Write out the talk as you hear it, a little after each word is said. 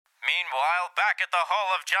Meanwhile, back at the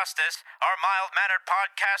Hall of Justice, our mild-mannered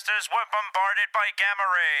podcasters were bombarded by gamma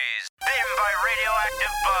rays, bitten by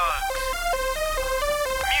radioactive bugs,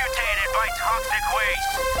 mutated by toxic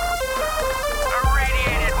waste,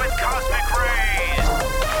 irradiated with cosmic rays,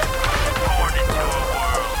 born into a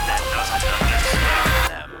world that doesn't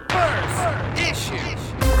understand them. First issue.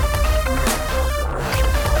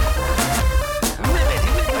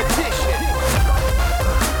 Limited edition.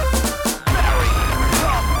 Very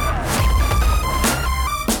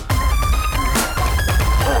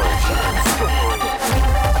origin story.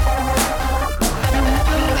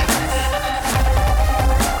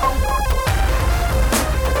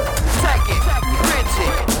 Second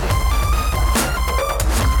printing.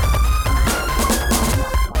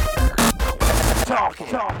 Talking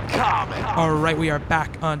comics. All right, we are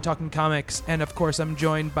back on Talking Comics, and of course, I'm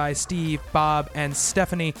joined by Steve, Bob, and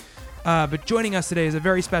Stephanie. But joining us today is a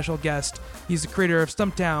very special guest. He's the creator of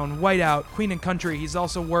Stumptown, Whiteout, Queen and Country. He's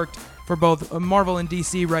also worked for both Marvel and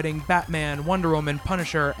DC, writing Batman, Wonder Woman,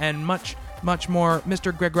 Punisher, and much, much more.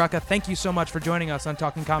 Mr. Greg Rucka, thank you so much for joining us on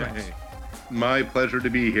Talking Comics. Hey, my pleasure to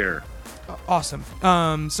be here. Awesome.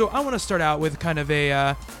 So I want to start out with kind of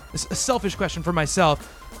a selfish question for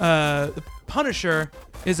myself. The Punisher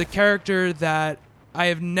is a character that I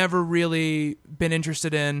have never really been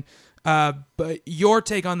interested in, but your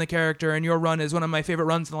take on the character and your run is one of my favorite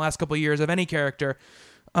runs in the last couple of years of any character.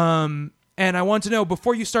 And I want to know,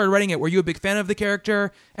 before you started writing it, were you a big fan of the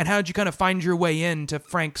character, and how did you kind of find your way into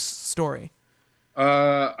Frank's story?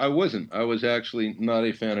 I wasn't. I was actually not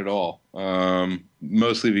a fan at all,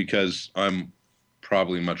 mostly because I'm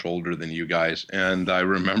probably much older than you guys, and I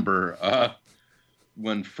remember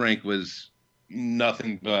when Frank was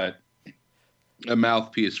nothing but a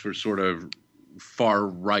mouthpiece for sort of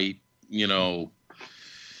far-right, law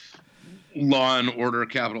and order,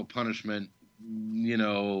 capital punishment,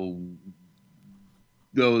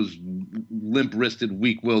 those limp-wristed,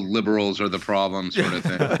 weak-willed liberals are the problem sort of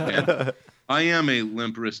thing. And I am a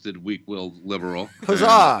limp-wristed, weak-willed liberal.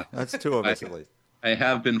 Huzzah! That's two of us, at least. I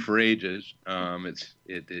have been for ages.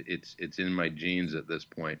 It's in my genes at this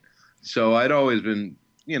point. So I'd always been,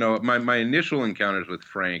 my initial encounters with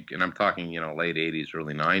Frank, and I'm talking, late 80s,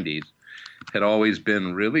 early 90s, had always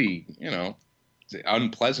been really,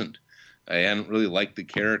 unpleasant. I hadn't really liked the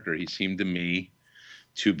character. He seemed to me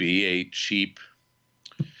to be a cheap,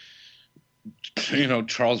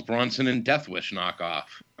 Charles Bronson and Death Wish knockoff.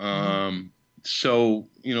 So,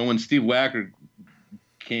 when Steve Wacker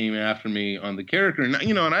came after me on the character, and,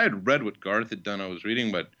 and I had read what Garth had done. I was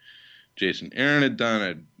reading what Jason Aaron had done.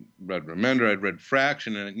 I'd read Remender, I'd read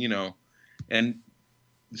Fraction, and, and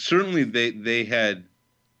certainly they had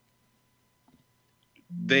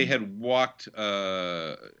walked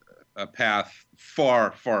a path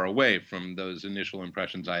far, far away from those initial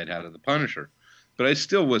impressions I had of the Punisher. But I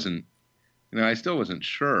still wasn't,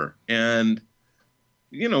 sure. And,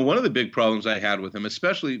 one of the big problems I had with him,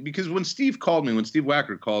 especially because when Steve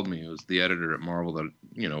Wacker called me, who was the editor at Marvel that,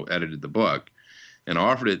 edited the book, and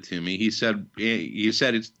offered it to me, he said,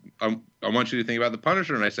 I want you to think about the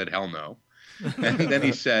Punisher. And I said, hell no. And then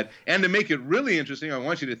he said, and to make it really interesting, I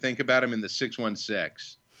want you to think about him in the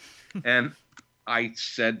 616. And I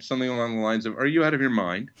said something along the lines of, are you out of your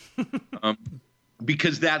mind?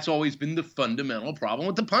 Because that's always been the fundamental problem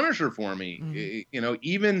with the Punisher for me.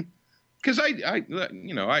 Even because I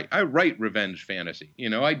write revenge fantasy.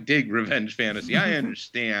 I dig revenge fantasy. I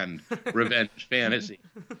understand revenge fantasy.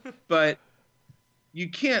 But you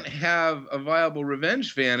can't have a viable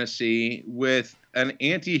revenge fantasy with an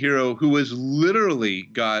anti-hero who has literally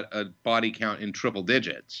got a body count in triple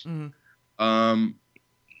digits. In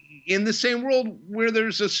the same world where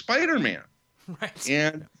there's a Spider-Man. Right.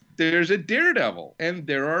 And there's a Daredevil, and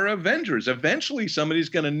there are Avengers. Eventually, somebody's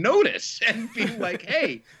going to notice and be like,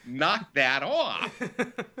 hey, knock that off.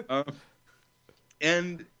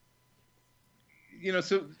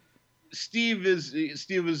 So Steve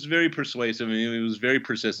was very persuasive, and he was very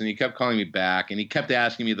persistent. He kept calling me back, and he kept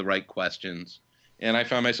asking me the right questions. And I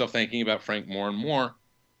found myself thinking about Frank more and more.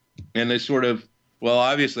 And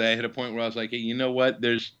obviously I hit a point where I was like, hey, you know what?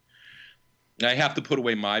 I have to put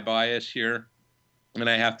away my bias here. And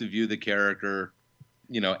I have to view the character,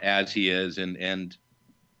 as he is, and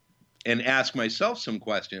ask myself some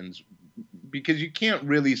questions, because you can't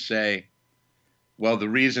really say, well, the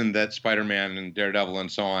reason that Spider-Man and Daredevil and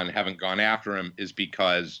so on haven't gone after him is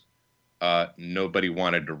because nobody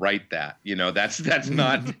wanted to write that. That's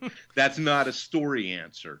not a story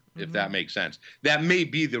answer, if that makes sense. That may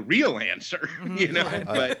be the real answer,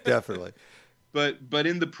 but definitely. but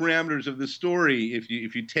in the parameters of the story, if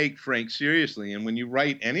you take Frank seriously, and when you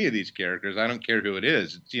write any of these characters, I don't care who it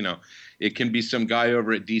is, it's, it can be some guy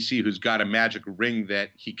over at DC who's got a magic ring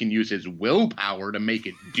that he can use his willpower to make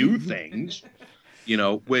it do things,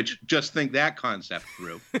 which just think that concept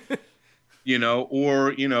through.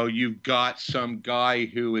 Or you've got some guy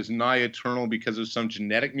who is nigh eternal because of some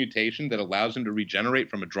genetic mutation that allows him to regenerate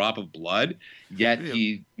from a drop of blood, yet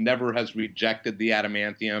he never has rejected the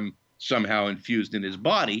adamantium somehow infused in his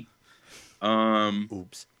body.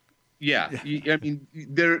 Oops. Yeah. I mean,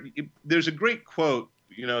 there's a great quote,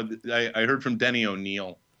 I heard from Denny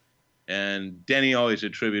O'Neil, and Denny always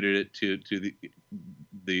attributed it to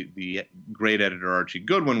the great editor Archie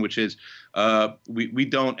Goodwin, which is we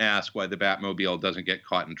don't ask why the Batmobile doesn't get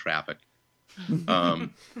caught in traffic. And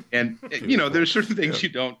there's certain things you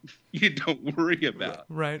don't worry about.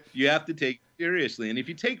 Right. You have to take seriously, and if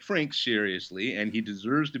you take Frank seriously, and he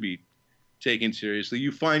deserves to be taken seriously,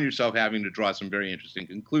 you find yourself having to draw some very interesting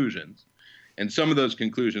conclusions. And some of those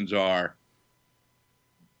conclusions are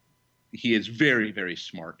he is very, very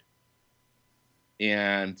smart.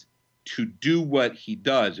 And to do what he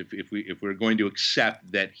does, if we're going to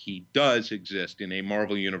accept that he does exist in a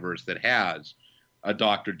Marvel universe that has a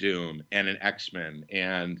Doctor Doom and an X-Men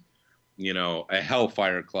and, a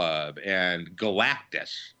Hellfire Club and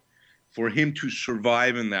Galactus, for him to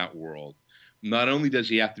survive in that world, not only does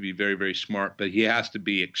he have to be very, very smart, but he has to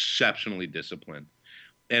be exceptionally disciplined.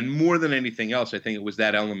 And more than anything else, I think it was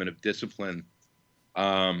that element of discipline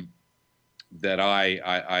that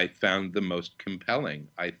I found the most compelling.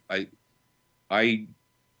 I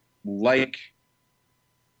like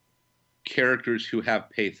characters who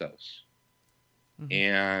have pathos. Mm-hmm.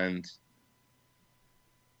 And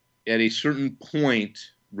at a certain point,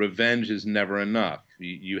 revenge is never enough.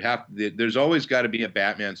 There's always got to be a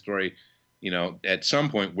Batman story, at some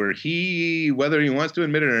point where whether he wants to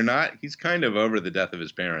admit it or not, he's kind of over the death of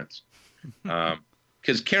his parents.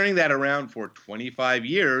 Because carrying that around for 25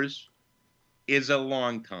 years is a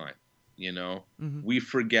long time. Mm-hmm. We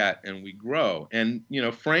forget and we grow. And,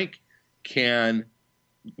 Frank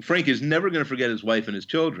is never going to forget his wife and his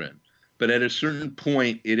children. But at a certain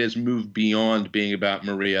point, it has moved beyond being about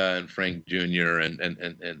Maria and Frank Jr. and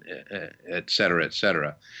et cetera, et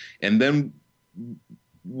cetera. And then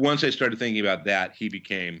once I started thinking about that, he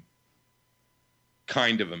became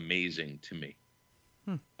kind of amazing to me.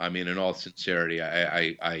 I mean, in all sincerity,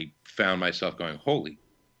 I found myself going, holy,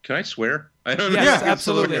 can I swear? I don't know. Yes,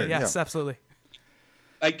 absolutely. Yes, absolutely.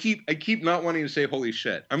 I keep not wanting to say holy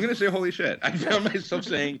shit. I'm going to say holy shit. I found myself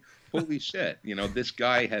saying holy shit. This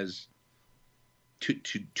guy has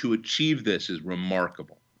to achieve this is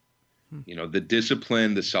remarkable. The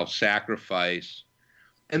discipline, the self-sacrifice,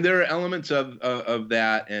 and there are elements of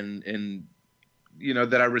that and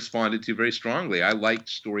that I responded to very strongly. I liked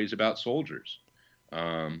stories about soldiers.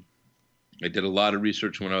 I did a lot of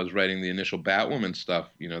research when I was writing the initial Batwoman stuff,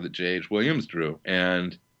 that J.H. Williams drew.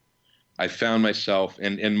 And I found myself,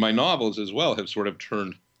 and my novels as well, have sort of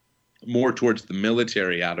turned more towards the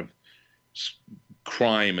military out of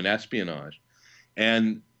crime and espionage.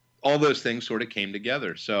 And all those things sort of came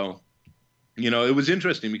together. So, it was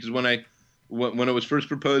interesting because when it was first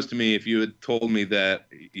proposed to me, if you had told me that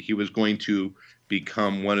he was going to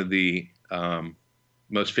become one of the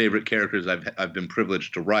most favorite characters I've been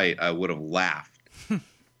privileged to write, I would have laughed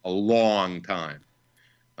a long time.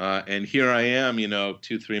 And here I am,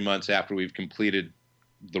 2-3 months after we've completed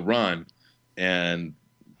the run, and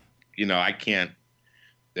I can't.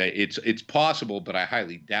 It's possible, but I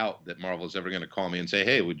highly doubt that Marvel is ever going to call me and say,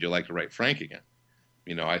 "Hey, would you like to write Frank again?"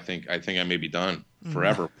 I think I may be done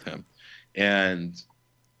forever with him. And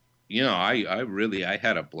I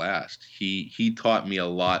had a blast. He taught me a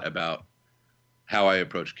lot about how I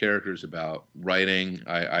approach characters, about writing.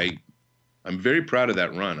 I'm very proud of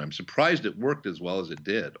that run. I'm surprised it worked as well as it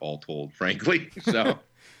did, all told, frankly. So.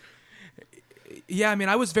 Yeah, I mean,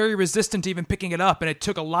 I was very resistant to even picking it up, and it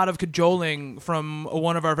took a lot of cajoling from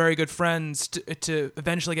one of our very good friends to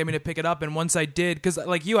eventually get me to pick it up. And once I did, because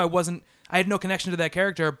like you, I had no connection to that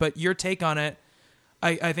character, but your take on it,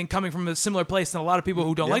 I think coming from a similar place than a lot of people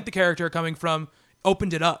who don't like the character coming from,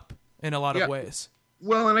 opened it up in a lot of ways.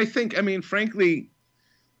 Well, and I think, frankly,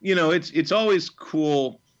 it's always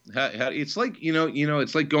cool. It's like,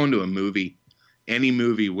 it's like going to a movie, any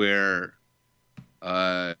movie where,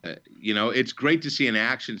 it's great to see an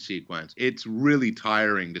action sequence. It's really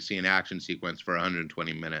tiring to see an action sequence for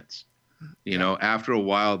 120 minutes. After a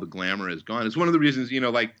while, the glamour is gone. It's one of the reasons,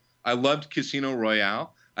 I loved Casino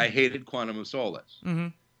Royale. I hated Quantum of Solace. Mm-hmm.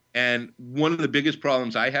 And one of the biggest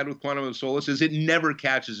problems I had with Quantum of Solace is it never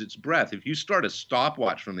catches its breath. If you start a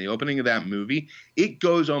stopwatch from the opening of that movie, it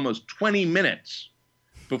goes almost 20 minutes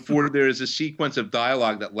before there is a sequence of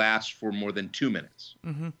dialogue that lasts for more than 2 minutes.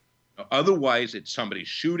 Mm-hmm. Otherwise, it's somebody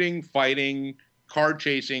shooting, fighting, car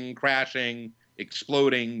chasing, crashing,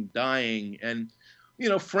 exploding, dying. And, you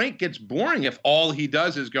know, Frank gets boring if all he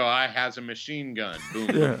does is go, I has a machine gun. Boom,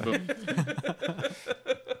 boom, boom.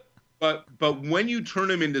 But when you turn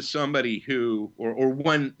him into somebody who, or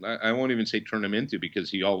one, I won't even say turn him into because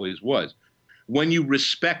he always was, when you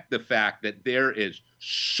respect the fact that there is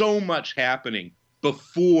so much happening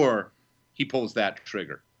before he pulls that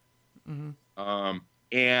trigger. Mm-hmm.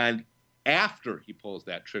 And after he pulls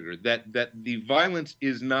that trigger, that the violence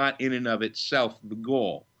is not in and of itself the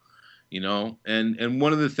goal, you know? And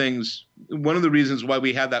one of the reasons why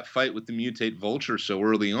we had that fight with the mutate vulture so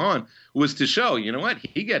early on was to show, you know what,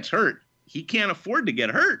 he gets hurt. He can't afford to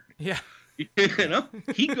get hurt. Yeah. You know,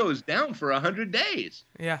 he goes down for 100 days.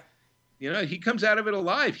 Yeah. You know, he comes out of it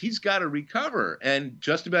alive. He's got to recover. And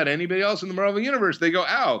just about anybody else in the Marvel Universe, they go,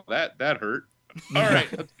 ow, that hurt. All right,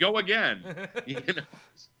 let's go again. You know?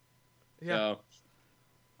 Yeah. So.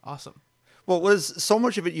 Awesome. Well, was so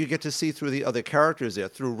much of it you get to see through the other characters there,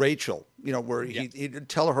 through Rachel, you know, where he'd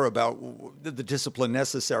tell her about the discipline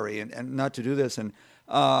necessary and not to do this. And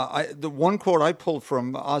the one quote I pulled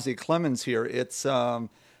from Ozzie Clemens here, it's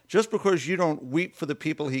just because you don't weep for the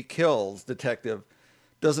people he kills, detective,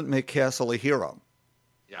 doesn't make Castle a hero.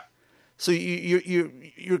 Yeah. So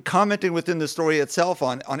you're commenting within the story itself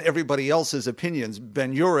on everybody else's opinions,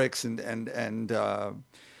 Ben Urich's and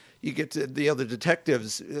you get to the other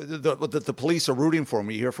detectives that the police are rooting for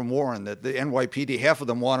him. You hear from Warren that the NYPD, half of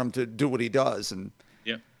them want him to do what he does. And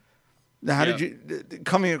now, how did you,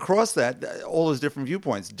 coming across that, all those different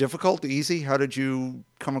viewpoints, difficult, easy? How did you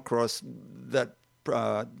come across that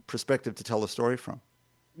perspective to tell the story from?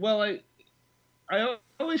 Well, I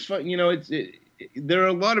always find, you know, there are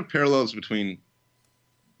a lot of parallels between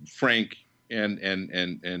Frank and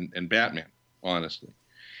Batman, honestly.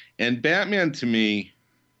 And Batman, to me,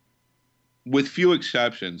 with few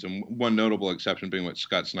exceptions, and one notable exception being what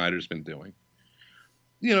Scott Snyder's been doing,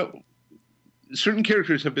 you know, certain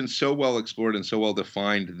characters have been so well explored and so well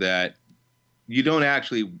defined that you don't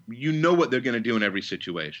actually, you know what they're going to do in every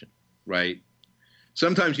situation, right?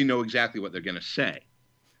 Sometimes you know exactly what they're going to say.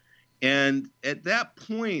 And at that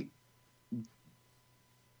point,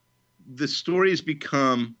 the stories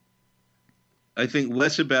become, I think,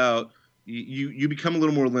 less about, you become a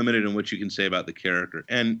little more limited in what you can say about the character.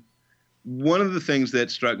 And one of the things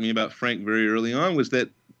that struck me about Frank very early on was that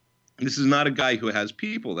this is not a guy who has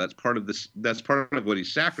people. That's part of this. That's part of what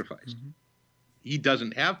he's sacrificed. Mm-hmm. He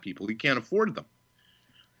doesn't have people. He can't afford them.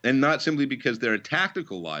 And not simply because they're a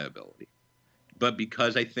tactical liability, but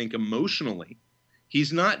because I think emotionally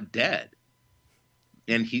he's not dead.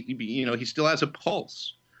 And he still has a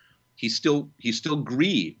pulse. He still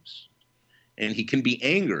grieves, and he can be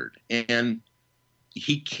angered, and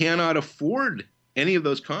he cannot afford any of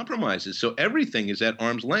those compromises. So everything is at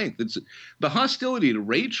arm's length. It's the hostility to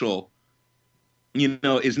Rachel, you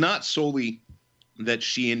know, is not solely that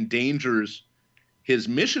she endangers his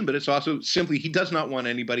mission, but it's also simply he does not want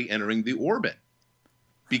anybody entering the orbit.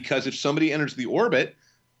 Because if somebody enters the orbit,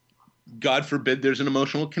 God forbid there's an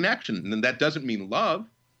emotional connection. And that doesn't mean love.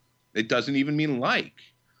 It doesn't even mean like.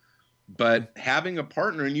 But having a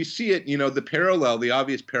partner, and you see it, you know, the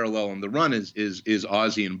obvious parallel in the run is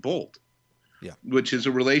Ozzy and Bolt. Yeah. Which is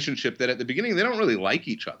a relationship that at the beginning they don't really like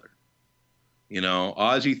each other. You know,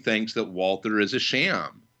 Ozzy thinks that Walter is a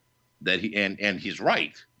sham, that and he's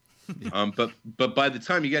right. But by the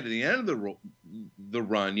time you get to the end of the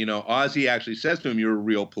run, you know, Ozzy actually says to him, "You're a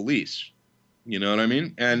real police." You know what I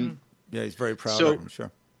mean? And yeah, he's very proud of him.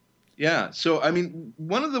 Sure. Yeah. So I mean,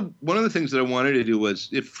 one of the things that I wanted to do was,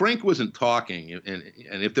 if Frank wasn't talking, and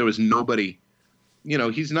if there was nobody. You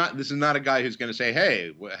know, this is not a guy who's going to say,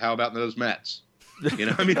 hey, how about those Mets? You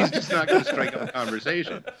know, I mean, he's just not going to strike up a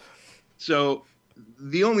conversation. So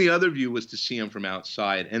the only other view was to see him from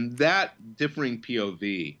outside. And that differing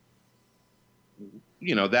POV,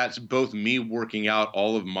 you know, that's both me working out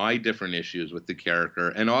all of my different issues with the character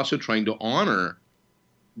and also trying to honor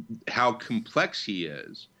how complex he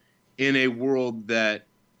is in a world that,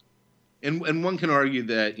 and one can argue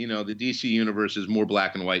that, you know, the DC universe is more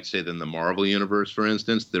black and white, say, than the Marvel universe, for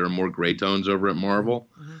instance. There are more gray tones over at Marvel.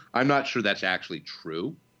 Mm-hmm. I'm not sure that's actually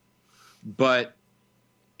true. But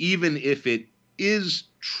even if it is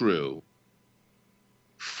true,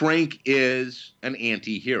 Frank is an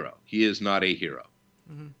anti-hero. He is not a hero.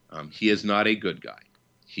 Mm-hmm. He is not a good guy.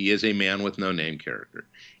 He is a man with no name character.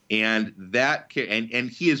 And and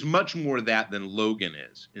he is much more that than Logan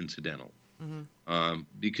is, incidentally.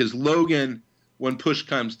 Because Logan, when push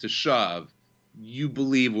comes to shove, you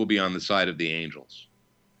believe will be on the side of the angels.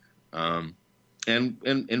 And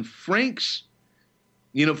Frank's,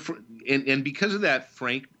 and because of that,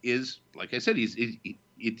 Frank is, like I said,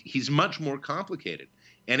 he's much more complicated,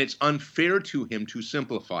 and it's unfair to him to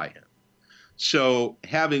simplify him. So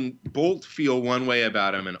having Bolt feel one way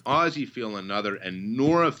about him, and Ozzy feel another, and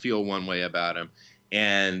Nora feel one way about him,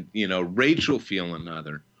 and Rachel feel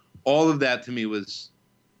another, all of that to me was,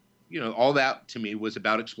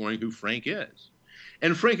 about exploring who Frank is,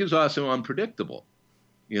 and Frank is also unpredictable.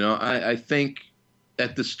 I think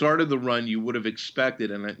at the start of the run, you would have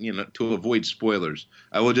expected, and to avoid spoilers,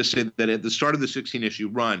 I will just say that at the start of the 16-issue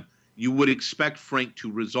run, you would expect Frank to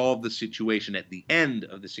resolve the situation at the end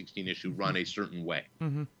of the 16-issue run a certain way.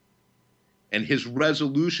 Mm-hmm. And his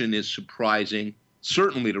resolution is surprising,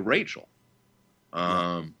 certainly to Rachel.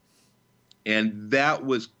 And that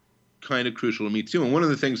was kind of crucial to me, too. And one of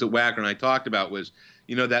the things that Wacker and I talked about was,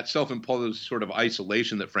 that self-imposed sort of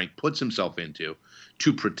isolation that Frank puts himself into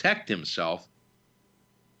to protect himself.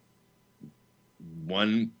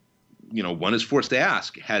 One is forced to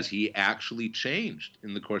ask, has he actually changed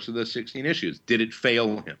in the course of those 16 issues? Did it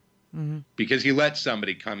fail him? Mm-hmm. Because he let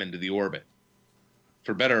somebody come into the orbit.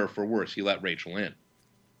 For better or for worse, he let Rachel in.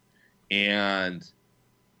 And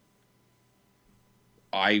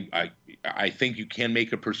I think you can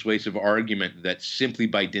make a persuasive argument that simply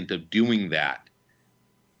by dint of doing that,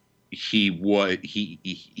 he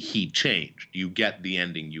changed. You get the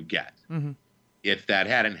ending you get. Mm-hmm. If that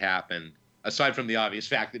hadn't happened, aside from the obvious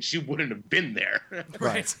fact that she wouldn't have been there,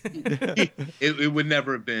 right? it would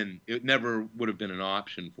never have been. It never would have been an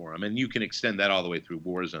option for him, and you can extend that all the way through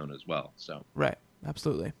Warzone as well. So right,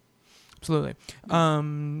 absolutely. Stephanie,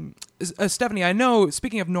 I know.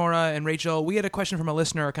 Speaking of Nora and Rachel, we had a question from a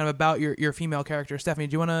listener, kind of about your female character. Stephanie,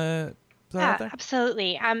 do you want to? Yeah,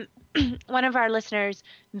 absolutely. One of our listeners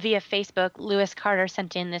via Facebook, Lewis Carter,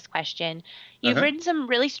 sent in this question. You've written some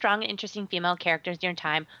really strong and interesting female characters in your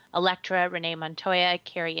time: Elektra, Renee Montoya,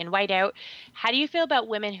 Carrie in Whiteout. How do you feel about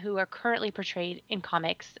women who are currently portrayed in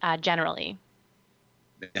comics generally?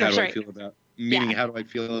 How do I feel about? Meaning, how do I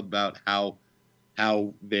feel about how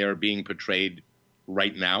they are being portrayed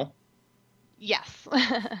right now? Yes.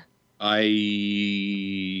 I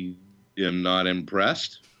am not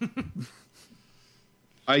impressed.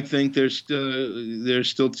 I think there's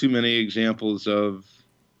still too many examples of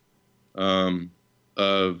a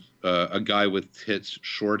guy with hits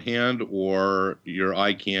shorthand or your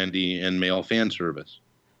eye candy and male fan service.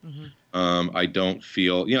 Mm-hmm. I don't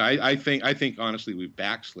feel, I think honestly we've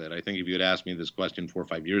backslid. I think if you had asked me this question 4 or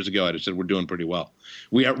 5 years ago, I'd have said we're doing pretty well.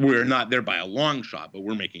 We're not there by a long shot, but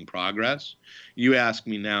we're making progress. You ask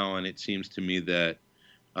me now, and it seems to me that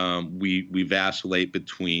we vacillate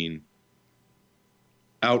between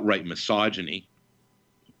outright misogyny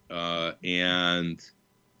and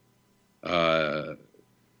at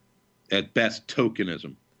best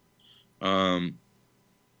tokenism. I'm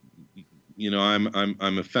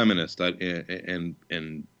a feminist, and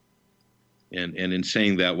in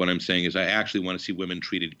saying that, what I'm saying is I actually want to see women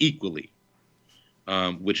treated equally,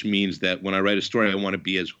 which means that when I write a story, I want to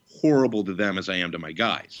be as horrible to them as I am to my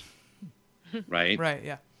guys. Right? Right.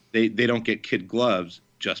 Yeah. They don't get kid gloves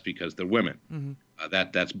just because they're women. Mm-hmm.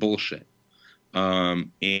 That's bullshit.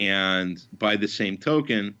 And by the same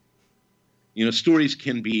token, stories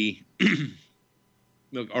can be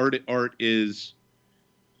look, art is,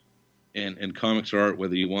 and comics are art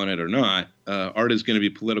whether you want it or not. Art is going to be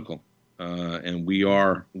political, and we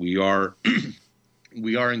are we are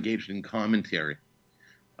engaged in commentary,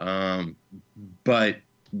 but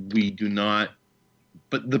we do not.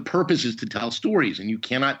 But the purpose is to tell stories, and you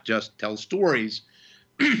cannot just tell stories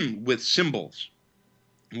with symbols,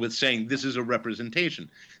 with saying this is a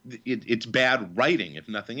representation. It's bad writing, if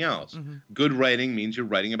nothing else. Mm-hmm. Good writing means you're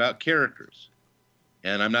writing about characters.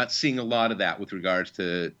 And I'm not seeing a lot of that with regards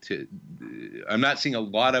to I'm not seeing a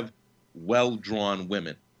lot of well-drawn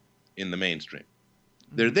women in the mainstream.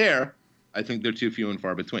 Mm-hmm. They're there. I think they're too few and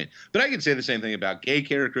far between. But I can say the same thing about gay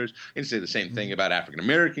characters. I can say the same thing about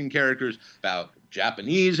African-American characters, about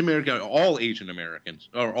Japanese American, all Asian Americans,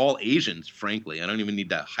 or all Asians, frankly. I don't even need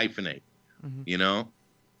to hyphenate,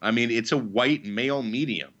 I mean, it's a white male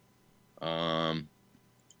medium. For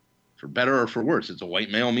better or for worse, it's a white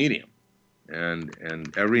male medium. And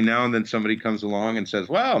every now and then somebody comes along and says,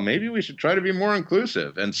 well, maybe we should try to be more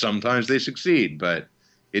inclusive. And sometimes they succeed, but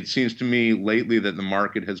it seems to me lately that the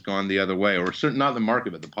market has gone the other way, or not the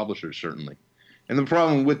market, but the publishers certainly. And the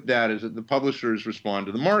problem with that is that the publishers respond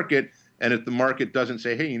to the market, And if the market doesn't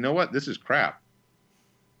say, hey, you know what, this is crap,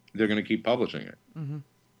 they're going to keep publishing it.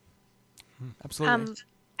 Absolutely.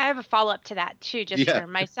 I have a follow-up to that, too, just for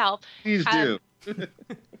myself. Please do.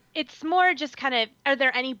 It's more just kind of, are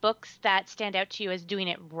there any books that stand out to you as doing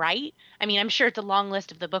it right? I mean, I'm sure it's a long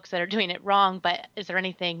list of the books that are doing it wrong, but is there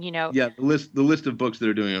anything, Yeah, the list of books that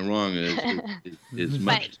are doing it wrong is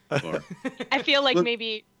much too far. I feel like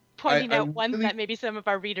maybe pointing out ones that maybe some of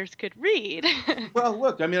our readers could read. Well,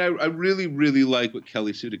 look, I mean, I really, really like what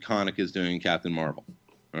Kelly Sue DeConnick is doing in Captain Marvel.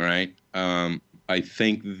 All right? I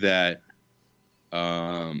think that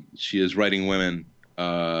she is writing women,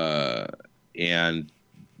 and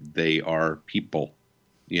they are people.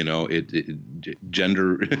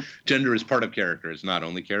 Gender is part of character. It's not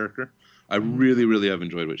only character. I really, really have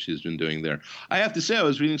enjoyed what she's been doing there. I have to say, I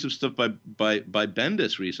was reading some stuff by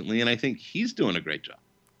Bendis recently, and I think he's doing a great job.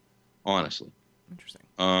 Honestly, Interesting.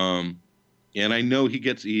 And I know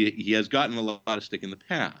he has gotten a lot of stick in the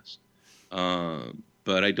past,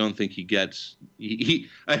 but I don't think he gets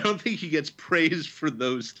praise for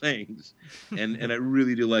those things, and I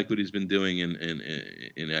really do like what he's been doing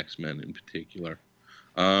in X-Men in particular.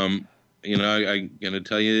 I'm gonna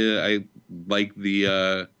tell you, I like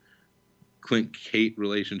the Clint Kate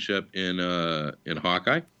relationship in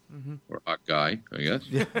Hawkeye, or Hawkeye, I guess.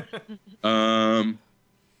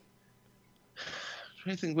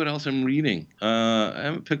 Trying to think what else I'm reading. I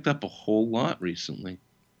haven't picked up a whole lot recently.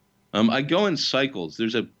 I go in cycles.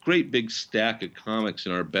 There's a great big stack of comics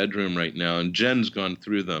in our bedroom right now, and Jen's gone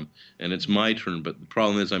through them, and it's my turn. But the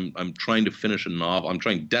problem is, I'm trying to finish a novel. I'm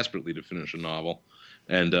trying desperately to finish a novel,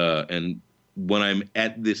 and when I'm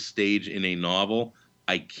at this stage in a novel,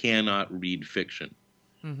 I cannot read fiction.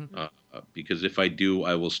 Because if I do,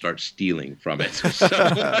 I will start stealing from it. So,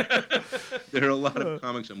 there are a lot of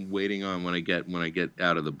comics I'm waiting on when I get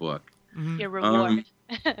out of the book. Your reward.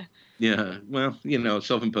 Yeah, well,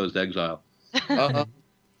 self-imposed exile.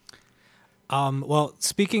 Well,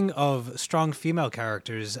 speaking of strong female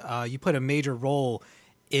characters, you played a major role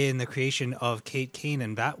in the creation of Kate Kane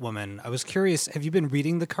and Batwoman. I was curious, have you been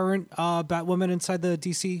reading the current Batwoman inside the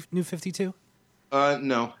DC New 52?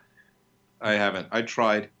 No, I haven't. I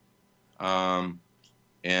tried.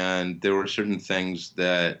 And there were certain things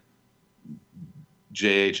that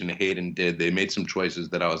J.H. and Hayden did. They made some choices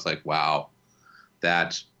that I was like, wow,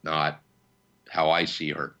 that's not how I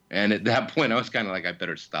see her. And at that point, I was kind of like, I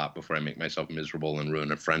better stop before I make myself miserable and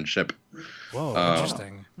ruin a friendship. Whoa,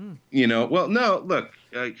 interesting. Well, no, look,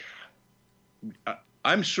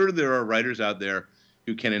 I'm sure there are writers out there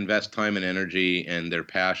who can invest time and energy and their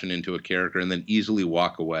passion into a character and then easily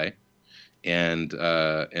walk away and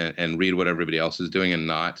read what everybody else is doing and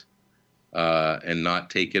not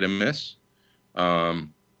take it amiss.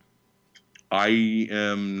 I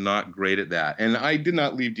am not great at that, and I did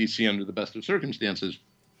not leave DC under the best of circumstances,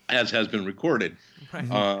 as has been recorded.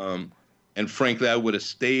 Right. And frankly, I would have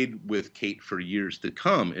stayed with Kate for years to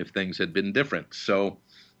come if things had been different. So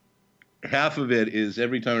half of it is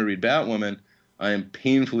every time I read Batwoman, I am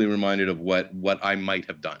painfully reminded of what I might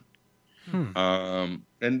have done.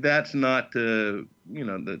 And that's not to,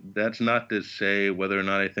 that's not to say whether or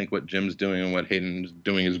not I think what Jim's doing and what Hayden's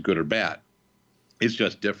doing is good or bad. It's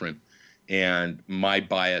just different. And my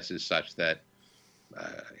bias is such that,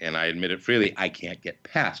 and I admit it freely, I can't get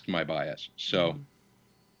past my bias. So,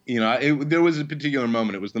 there was a particular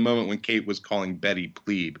moment. It was the moment when Kate was calling Betty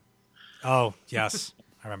plebe. Oh, yes.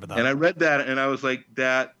 I remember that. And I read that and I was like,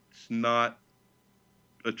 that's not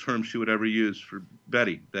a term she would ever use for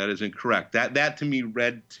Betty. That is incorrect. That to me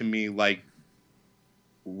read to me like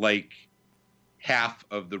half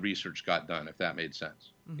of the research got done, if that made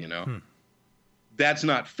sense. That's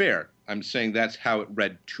not fair. I'm saying that's how it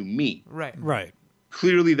read to me. Right.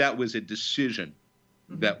 Clearly that was a decision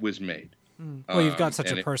that was made. Well, you've got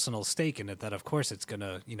such a personal stake in it that of course it's going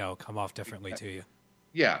to, come off differently to you.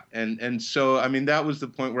 Yeah, and so I mean that was the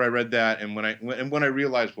point where I read that, and when I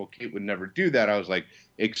realized, well, Kate would never do that, I was like,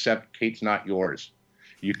 except Kate's not yours.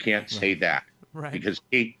 You can't say that, right? Because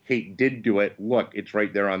Kate did do it. Look, it's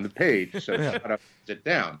right there on the page. So shut up, sit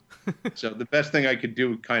down. So the best thing I could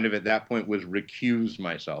do, kind of at that point, was recuse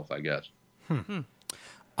myself, I guess. I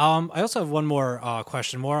also have one more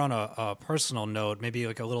question, more on a personal note, maybe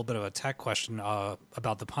like a little bit of a tech question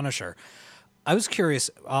about the Punisher. I was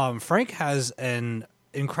curious. Frank has an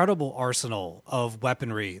incredible arsenal of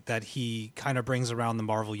weaponry that he kind of brings around the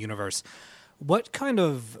Marvel universe. What kind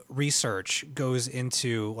of research goes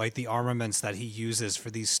into like the armaments that he uses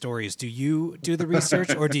for these stories? Do you do the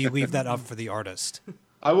research or do you leave that up for the artist?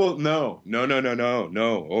 I will. No.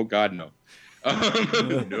 Oh God, no.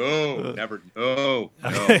 No, never. No.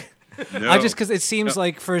 I just because it seems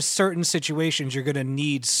like for certain situations you're going to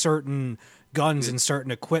need certain guns and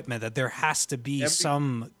certain equipment, that there has to be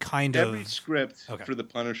some kind of every script for the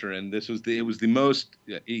Punisher, and it was the most.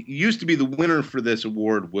 It used to be the winner for this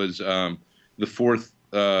award was the fourth.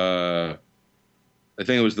 I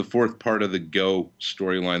think it was the fourth part of the Go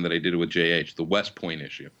storyline that I did with JH, the West Point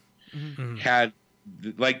issue. Mm-hmm. Had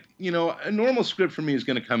a normal script for me is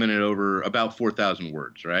going to come in at over about 4,000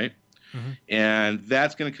 words, right? Mm-hmm. And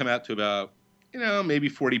that's going to come out to about maybe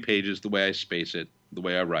 40 pages the way I space it, the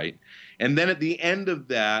way I write. And then at the end of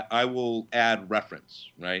that, I will add reference,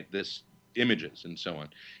 right? This images and so on.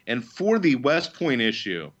 And for the West Point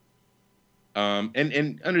issue,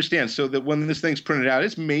 and understand, so that when this thing's printed out,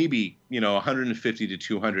 it's maybe 150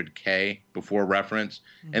 to 200K before reference,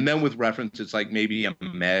 and then with reference, it's like maybe a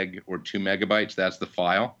meg or 2 megabytes. That's the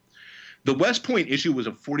file. The West Point issue was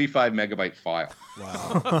a 45 megabyte file.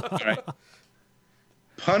 Wow! All right.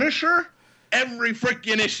 Punisher, every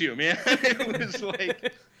freaking issue, man. It was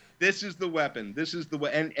like, this is the weapon. This is the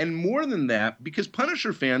and more than that, because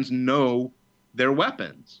Punisher fans know their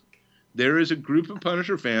weapons. There is a group of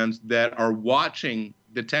Punisher fans that are watching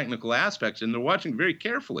the technical aspects, and they're watching very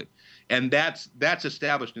carefully. And that's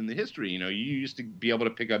established in the history. You used to be able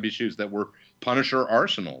to pick up issues that were Punisher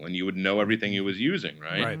Arsenal, and you would know everything he was using,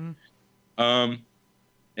 right? Right.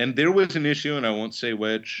 And there was an issue, and I won't say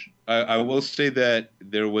which. I will say that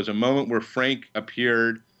there was a moment where Frank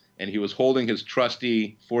appeared, and he was holding his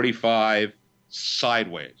trusty 45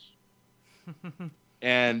 sideways.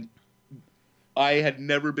 And I had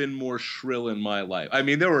never been more shrill in my life. I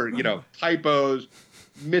mean, there were, typos,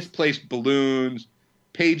 misplaced balloons,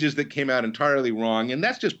 pages that came out entirely wrong, and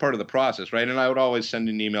that's just part of the process, right? And I would always send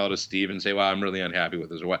an email to Steve and say, well, I'm really unhappy with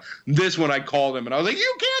this or what. This one I called him, and I was like,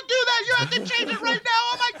 you can't do that! You have to change it right now!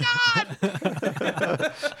 Oh, my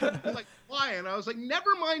God! I'm like, why? And I was like,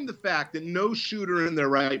 never mind the fact that no shooter in their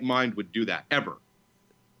right mind would do that, ever.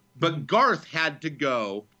 But Garth had to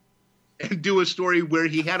go and do a story where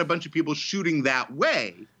he had a bunch of people shooting that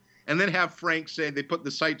way, and then have Frank say they put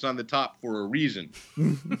the sights on the top for a reason.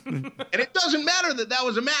 And it doesn't matter that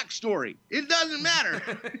was a Mac story. It doesn't matter.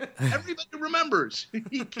 Everybody remembers.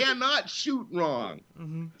 He cannot shoot wrong.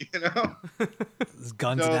 Mm-hmm. This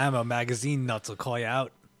Guns and Ammo magazine nuts will call you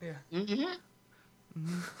out. Yeah. Mm-hmm.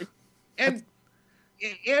 Mm-hmm.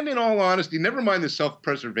 And in all honesty, never mind the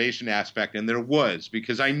self-preservation aspect, and there was,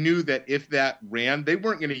 because I knew that if that ran, they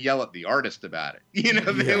weren't going to yell at the artist about it.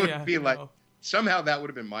 They would be like, somehow that would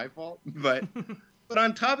have been my fault. But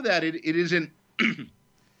on top of that, it isn't.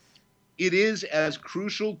 It is as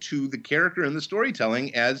crucial to the character and the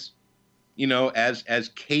storytelling as, as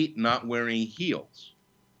Kate not wearing heels.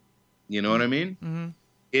 You know what I mean? Mm-hmm.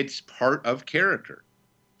 It's part of character.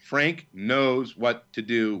 Frank knows what to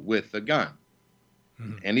do with a gun.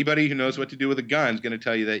 Anybody who knows what to do with a gun is going to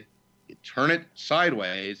tell you that you turn it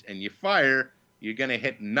sideways and you fire, you're going to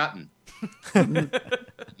hit nothing.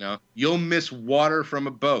 You'll miss water from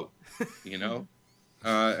a boat.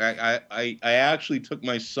 I actually took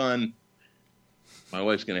my son. My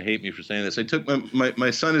wife's going to hate me for saying this. I took my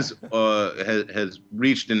son has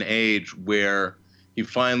reached an age where he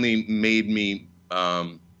finally made me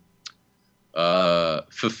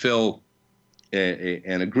fulfill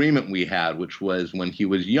an agreement we had, which was when he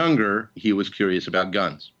was younger, he was curious about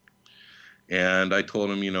guns. And I told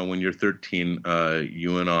him, when you're 13,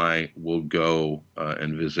 you and I will go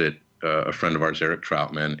and visit a friend of ours, Eric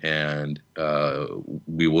Troutman, and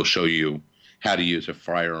we will show you how to use a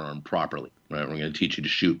firearm properly, right? We're going to teach you to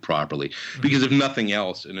shoot properly. Because if nothing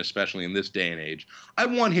else, and especially in this day and age, I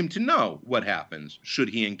want him to know what happens should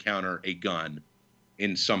he encounter a gun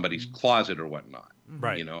in somebody's closet or whatnot.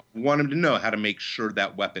 Right. I want him to know how to make sure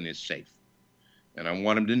that weapon is safe. And I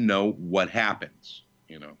want him to know what happens,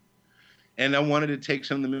 And I wanted to take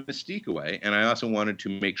some of the mystique away, and I also wanted to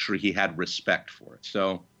make sure he had respect for it.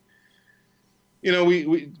 So,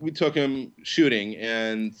 we took him shooting,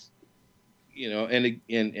 and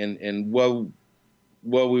and while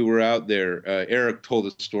we were out there, Eric told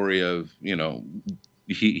a story of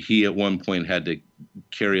he at one point had to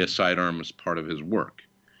carry a sidearm as part of his work.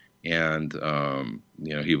 And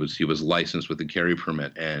he was licensed with a carry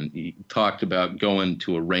permit, and he talked about going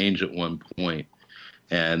to a range at one point,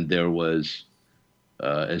 and there was,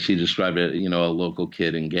 as he described it, a local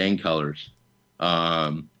kid in gang colors,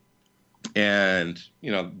 and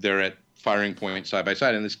they're at firing point side by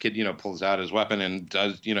side, and this kid pulls out his weapon and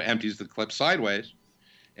does empties the clip sideways,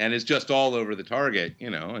 and it's just all over the target,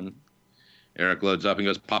 and Eric loads up and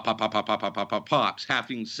goes pop, pop, pop, pop, pop, pop, pop, pop, pops,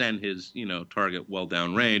 having send his, target well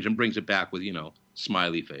down range, and brings it back with,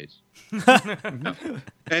 smiley face.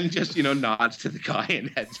 And just, nods to the guy and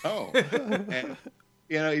heads home. And,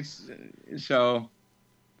 it's so,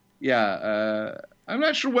 yeah, I'm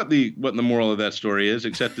not sure what the moral of that story is,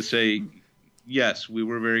 except to say, yes, we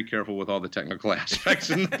were very careful with all the technical aspects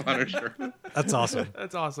in The Punisher. That's awesome.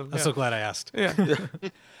 That's awesome. I'm so glad I asked. Yeah.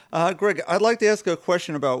 Greg, I'd like to ask a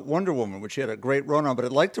question about Wonder Woman, which you had a great run on, but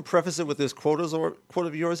I'd like to preface it with this quote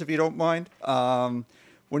of yours, if you don't mind.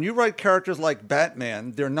 When you write characters like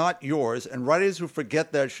Batman, they're not yours, and writers who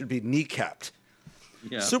forget that should be kneecapped.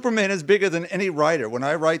 Yeah. Superman is bigger than any writer. When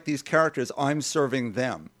I write these characters, I'm serving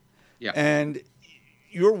them. Yeah. And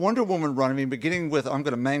your Wonder Woman run, beginning with, I'm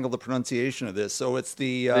going to mangle the pronunciation of this, so it's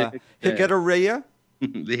the Hikateria?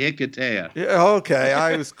 The Hikatea. Yeah, okay,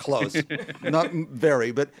 I was close. Not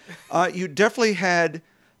very, but you definitely had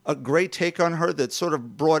a great take on her that sort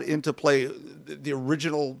of brought into play the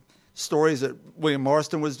original stories that William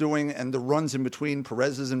Marston was doing and the runs in between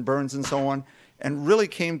Perez's and Burns and so on, and really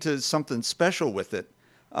came to something special with it.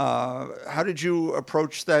 How did you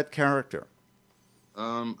approach that character?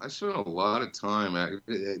 I spent a lot of time.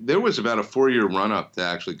 There was about a 4-year run-up to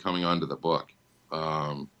actually coming onto the book.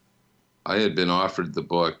 I had been offered the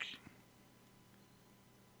book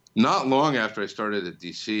not long after I started at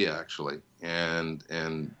DC, actually, and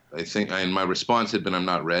I think my response had been, "I'm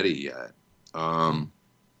not ready yet."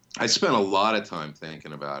 I spent a lot of time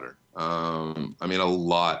thinking about her. A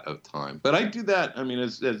lot of time. But I do that.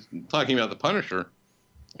 As talking about the Punisher,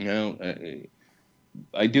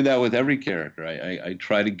 I do that with every character. I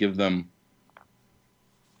try to give them.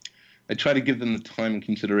 I try to give them the time and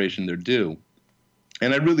consideration they're due.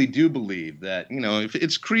 And I really do believe that, if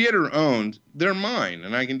it's creator owned, they're mine,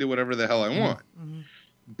 and I can do whatever the hell I want. Mm-hmm.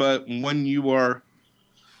 But when you are,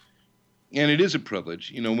 and it is a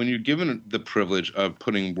privilege, when you're given the privilege of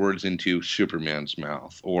putting words into Superman's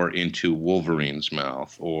mouth, or into Wolverine's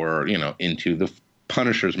mouth, or, into the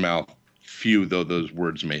Punisher's mouth, few though those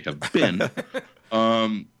words may have been,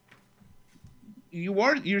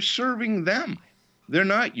 you're serving them. They're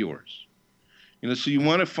not yours. So you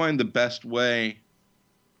want to find the best way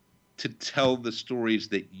to tell the stories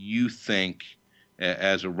that you think,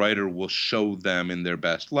 as a writer, will show them in their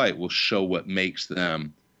best light, will show what makes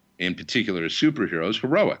them, in particular as superheroes,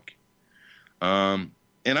 heroic. And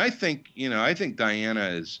I think, I think Diana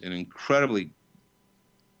is an incredibly,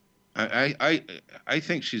 I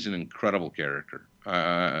think she's an incredible character.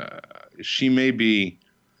 She may be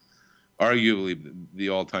arguably the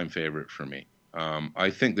all-time favorite for me. I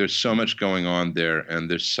think there's so much going on there, and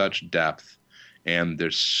there's such depth, and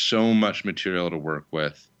there's so much material to work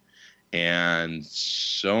with, and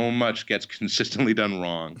so much gets consistently done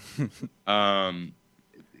wrong.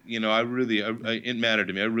 It mattered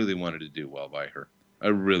to me. I really wanted to do well by her.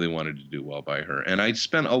 And I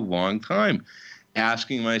spent a long time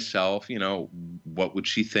asking myself, what would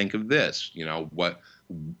she think of this?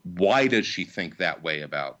 Why does she think that way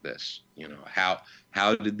about this?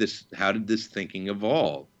 How did this thinking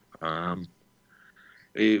evolve?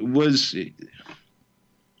 It was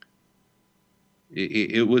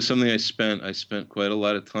something I spent quite a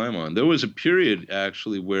lot of time on. There was a period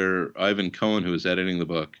actually where Ivan Cohen, who was editing the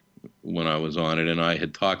book when I was on it, and I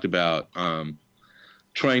had talked about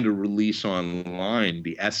trying to release online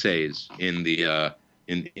the essays in the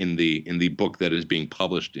book that is being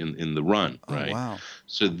published in the run, right? Oh, wow.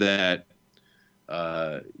 So that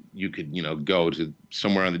you could, go to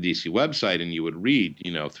somewhere on the DC website and you would read,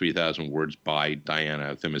 3,000 words by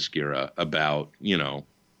Diana Themyscira about,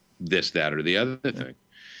 this, that, or the other thing.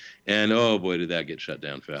 And oh boy, did that get shut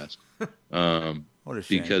down fast. What a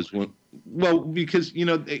shame. Because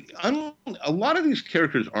a lot of these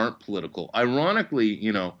characters aren't political.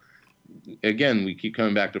 Ironically, again, we keep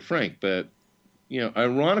coming back to Frank, but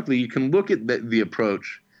ironically, you can look at the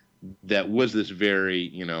approach that was this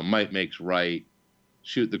very, might makes right,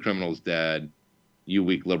 shoot the criminals dead, you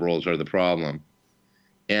weak liberals are the problem.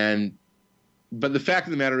 But the fact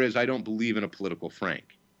of the matter is, I don't believe in a political Frank.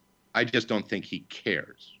 I just don't think he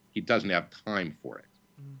cares. He doesn't have time for it.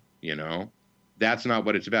 That's not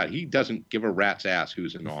what it's about. He doesn't give a rat's ass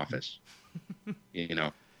who's in office.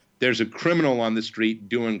 There's a criminal on the street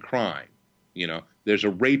doing crime. There's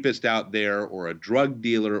a rapist out there, or a drug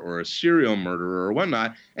dealer, or a serial murderer, or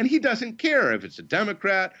whatnot, and he doesn't care if it's a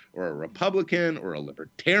Democrat, or a Republican, or a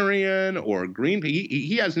Libertarian, or a Green.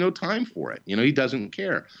 He has no time for it. He doesn't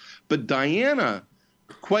care. But Diana,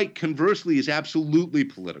 quite conversely, is absolutely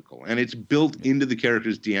political, and it's built into the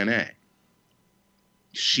character's DNA.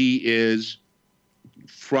 She is,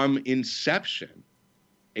 from inception,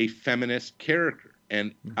 a feminist character,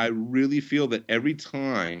 and I really feel that every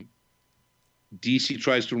time DC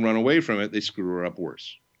tries to run away from it, they screw her up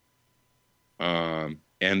worse. And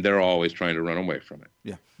they're always trying to run away from it.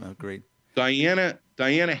 Yeah, agreed. Diana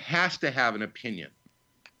has to have an opinion.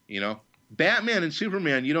 You know, Batman and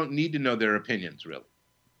Superman, you don't need to know their opinions, really.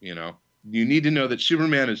 You know, you need to know that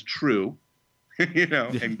Superman is true, you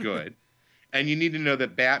know, and good. And you need to know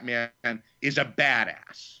that Batman is a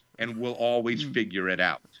badass and will always figure it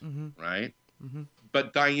out, right? Mm-hmm.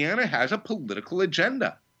 But Diana has a political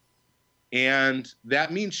agenda. And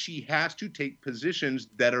that means she has to take positions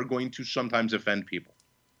that are going to sometimes offend people.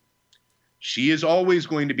 She is always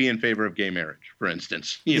going to be in favor of gay marriage, for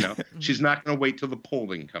instance. You know, she's not going to wait till the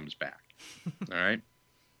polling comes back. All right.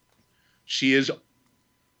 She is,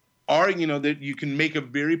 you know, that you can make a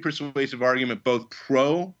very persuasive argument both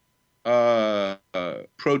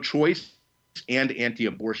pro-choice and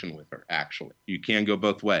anti-abortion with her. Actually, you can go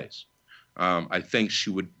both ways. I think she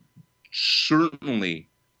would certainly,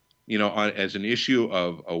 you know, as an issue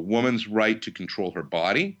of a woman's right to control her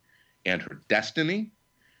body and her destiny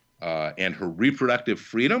and her reproductive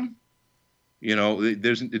freedom, you know,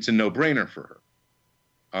 it's a no-brainer for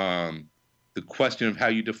her. The question of how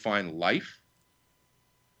you define life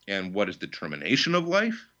and what is the termination of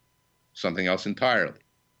life, something else entirely,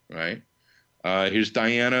 right? Here's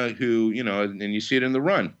Diana who, you know, and you see it in The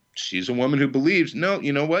Run. She's a woman who believes, no,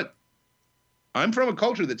 you know what? I'm from a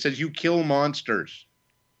culture that says you kill monsters.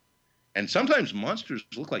 And sometimes monsters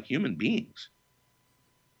look like human beings.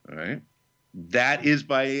 All right? That is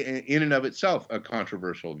in and of itself a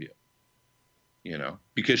controversial view. You know,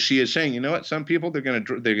 because she is saying, you know what? Some people they're going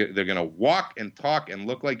to walk and talk and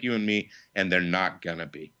look like you and me, and they're not going to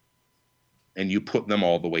be. And you put them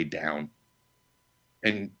all the way down.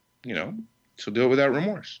 And, you know, she'll do it without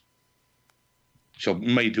remorse. She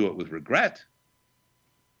may do it with regret.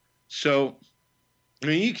 So, I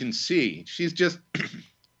mean, you can see she's just,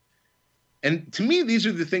 and to me, these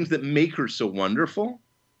are the things that make her so wonderful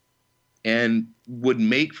and would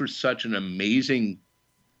make for such an amazing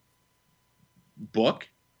book.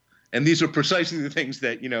 And these are precisely the things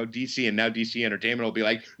that, you know, DC and now DC Entertainment will be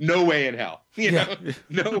like, no way in hell. You know,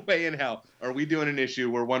 no way in hell are we doing an issue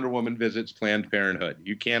where Wonder Woman visits Planned Parenthood.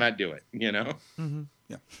 You cannot do it, you know? Mm-hmm.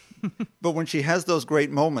 Yeah. But when she has those great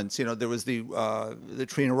moments, you know, there was the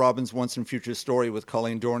Trina Robbins Once and Future story with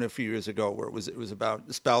Colleen Dorn a few years ago where it was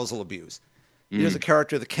about spousal abuse. There's a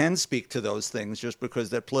character that can speak to those things just because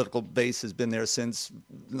that political base has been there since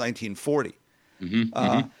 1940.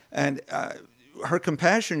 And her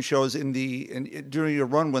compassion shows during your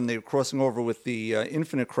run when they're crossing over with the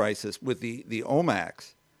Infinite Crisis with the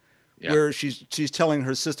Omax, where she's telling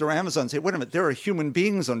her sister Amazon, say, wait a minute, there are human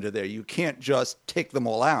beings under there. You can't just take them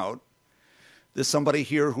all out. There's somebody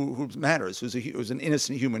here who matters, who's an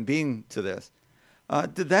innocent human being to this.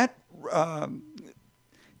 Did that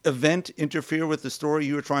event interfere with the story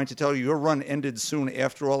you were trying to tell? Your run ended soon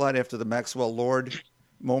after all that, after the Maxwell Lord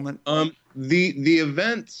moment? The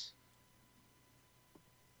event...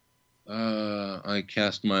 I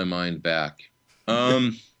cast my mind back.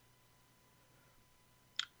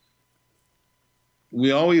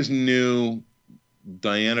 We always knew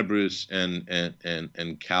Diana Bruce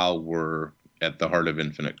and Cal were at the heart of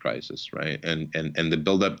Infinite Crisis, right? And the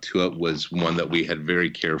build-up to it was one that we had very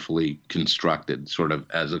carefully constructed, sort of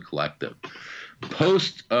as a collective.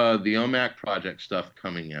 Post the OMAC project stuff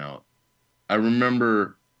coming out, I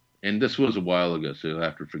remember, and this was a while ago, so you'll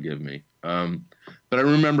have to forgive me. But I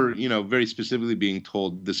remember, you know, very specifically being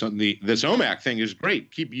told this OMAC thing is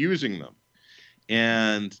great. Keep using them.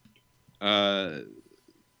 And I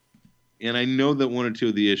know that one or two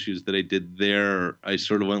of the issues that I did there, I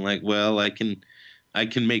sort of went like, well, I can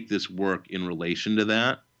make this work in relation to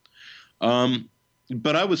that.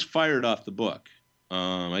 But I was fired off the book.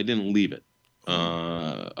 I didn't leave it.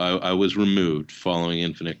 I was removed following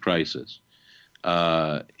Infinite Crisis.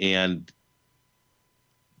 And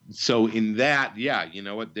so in that, yeah, you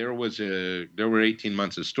know what? There were 18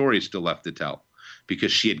 months of story still left to tell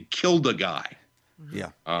because she had killed a guy. Yeah.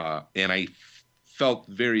 And I felt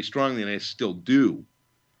very strongly, and I still do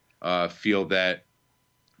feel that,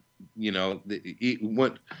 you know,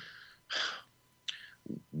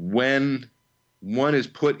 when one is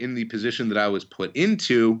put in the position that I was put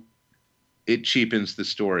into, it cheapens the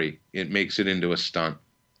story. It makes it into a stunt.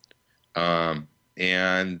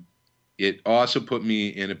 And it also put me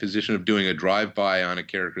in a position of doing a drive-by on a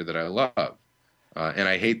character that I love. And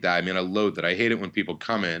I hate that. I mean, I loathe that. I hate it when people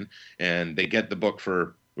come in and they get the book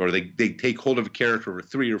or they take hold of a character for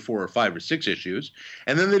 3 or 4 or 5 or 6 issues,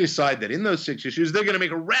 and then they decide that in those 6 issues, they're going to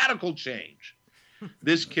make a radical change.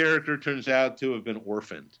 This character turns out to have been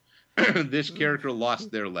orphaned. This character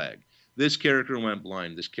lost their leg. this character went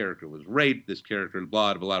blind, this character was raped, this character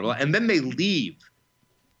blah, blah, blah, and then they leave,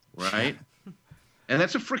 right? And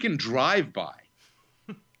that's a freaking drive-by.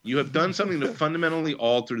 You have done something to fundamentally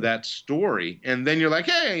alter that story, and then you're like,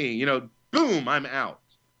 hey, boom, I'm out.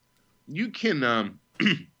 You can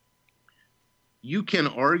you can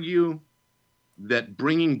argue that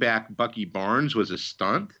bringing back Bucky Barnes was a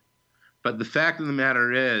stunt, but the fact of the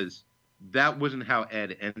matter is that wasn't how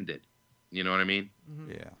Ed ended. You know what I mean?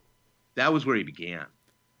 Mm-hmm. Yeah. That was where he began.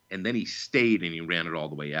 And then he stayed and he ran it all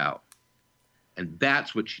the way out. And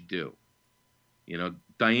that's what you do.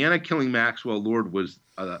 Diana killing Maxwell Lord was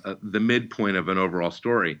the midpoint of an overall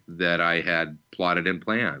story that I had plotted and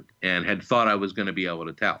planned and had thought I was going to be able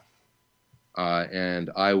to tell. And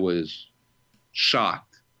I was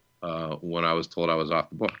shocked when I was told I was off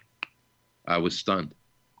the book. I was stunned.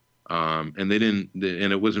 And and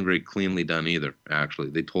it wasn't very cleanly done either, actually.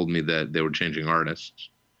 They told me that they were changing artists.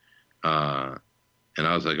 And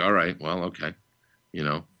I was like, all right, well, okay.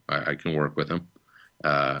 I can work with them.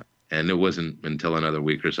 And it wasn't until another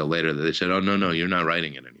week or so later that they said, oh, no, you're not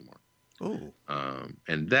writing it anymore. Oh.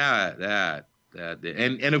 And that,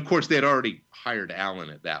 and of course they had already hired Alan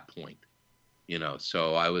at that point,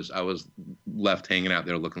 so I was left hanging out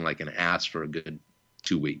there looking like an ass for a good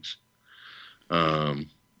 2 weeks. And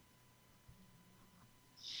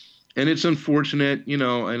it's unfortunate,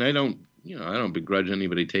 and I don't begrudge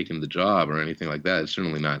anybody taking the job or anything like that. It's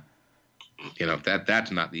certainly not,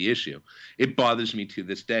 that's not the issue. It bothers me to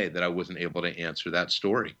this day that I wasn't able to answer that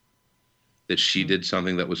story, that she did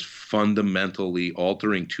something that was fundamentally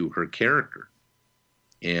altering to her character,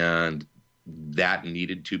 and that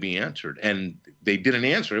needed to be answered. And they didn't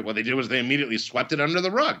answer it. What they did was they immediately swept it under the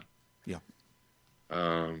rug. Yeah.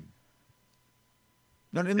 No,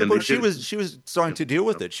 in the book, she was starting to deal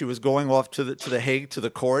with it. She was going off to the Hague, to the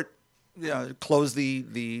court, close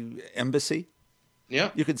the embassy.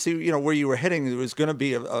 Yeah. You could see, where you were heading. There was going to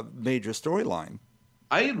be a major storyline.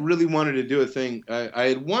 I had really wanted to do a thing. I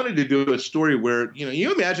had wanted to do a story where,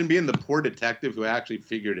 you imagine being the poor detective who actually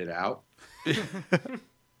figured it out.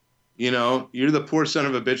 You're the poor son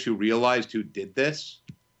of a bitch who realized who did this.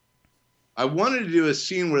 I wanted to do a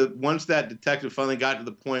scene where once that detective finally got to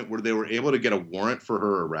the point where they were able to get a warrant for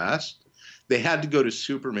her arrest, they had to go to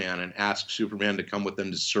Superman and ask Superman to come with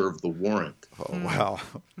them to serve the warrant. Oh, wow.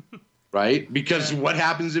 Right? Because what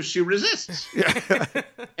happens if she resists?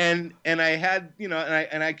 and I had,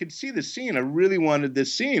 and I could see the scene. I really wanted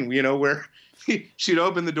this scene, where she'd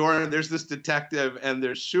open the door and there's this detective and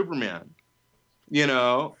there's Superman,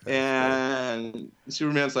 and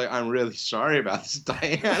Superman's like, I'm really sorry about this,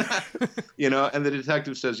 Diana, and the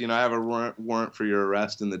detective says, I have a warrant for your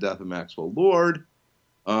arrest in the death of Maxwell Lord.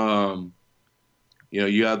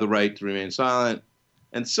 You have the right to remain silent.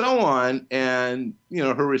 And so on, and,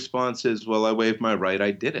 her response is, well, I waived my right,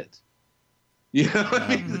 I did it.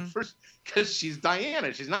 Because she's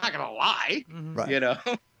Diana, she's not going to lie, right.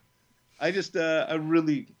 I just, I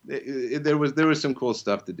really, there was some cool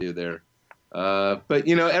stuff to do there. But,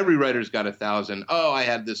 every writer's got 1,000, I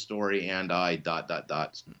had this story and I ...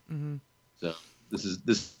 Mm-hmm. So this is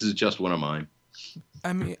just one of mine.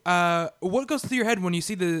 I mean, what goes through your head when you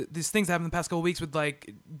see these things happen in the past couple of weeks with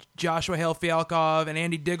like Joshua Hale Fialkov and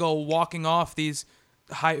Andy Diggle walking off these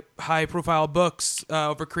high profile books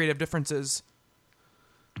over creative differences?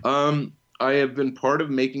 I have been part of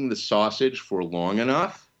making the sausage for long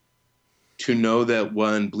enough to know that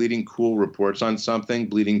when Bleeding Cool reports on something,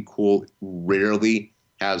 Bleeding Cool rarely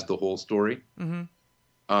has the whole story. Mm-hmm.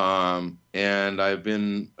 And I've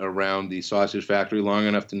been around the sausage factory long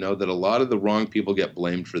enough to know that a lot of the wrong people get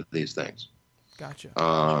blamed for these things.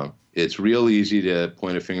 Gotcha. It's real easy to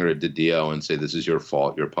point a finger at DiDio and say, this is your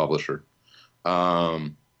fault, your publisher.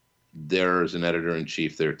 There's an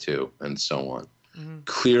editor-in-chief there too, and so on. Mm-hmm.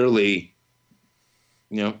 Clearly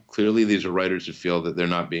these are writers who feel that they're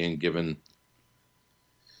not being given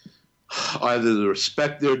either the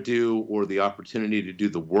respect they're due or the opportunity to do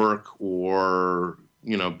the work, or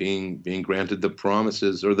being granted the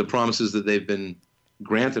promises, or the promises that they've been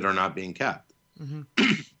granted are not being kept. Mm-hmm.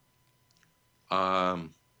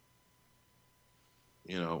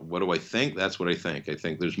 What do I think? That's what I think. I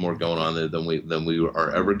think there's more going on there than we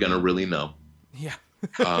are ever going to really know. Yeah.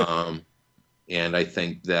 And I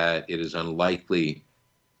think that it is unlikely.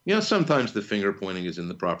 Sometimes the finger pointing is in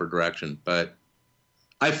the proper direction, but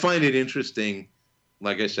I find it interesting.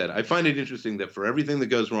 Like I said, I find it interesting that for everything that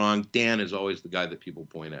goes wrong, Dan is always the guy that people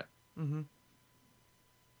point at. Mm-hmm.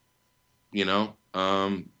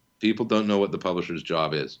 People don't know what the publisher's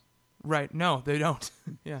job is. Right. No, they don't.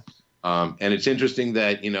 Yeah. And it's interesting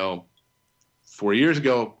that, 4 years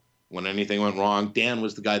ago, When anything went wrong, Dan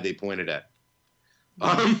was the guy they pointed at.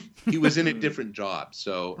 He was in a different job.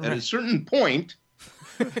 So at a certain point,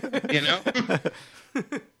 you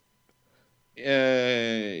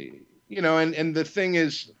know, and the thing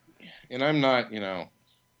is, and I'm not,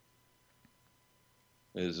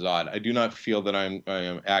 this is odd. I do not feel that I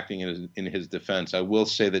am acting in his defense. I will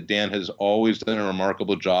say that Dan has always done a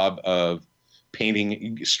remarkable job of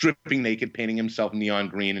stripping naked, painting himself neon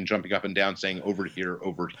green, and jumping up and down, saying "over here,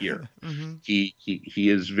 over here." Mm-hmm. He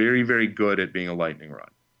is very, very good at being a lightning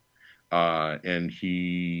rod, and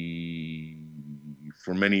he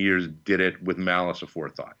for many years did it with malice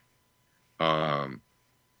aforethought. I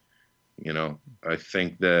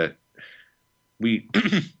think that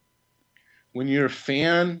when you're a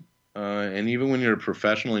fan, and even when you're a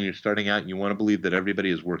professional and you're starting out, you want to believe that everybody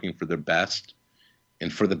is working for their best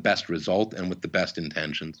and for the best result and with the best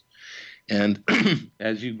intentions. And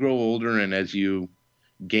as you grow older and as you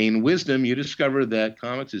gain wisdom, you discover that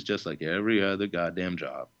comics is just like every other goddamn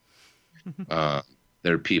job.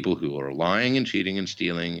 There are people who are lying and cheating and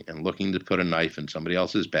stealing and looking to put a knife in somebody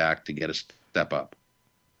else's back to get a step up.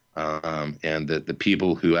 And the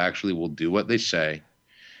people who actually will do what they say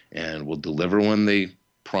and will deliver when they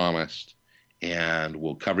promised and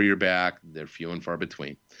will cover your back, they're few and far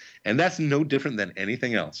between. And that's no different than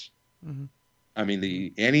anything else. Mm-hmm. I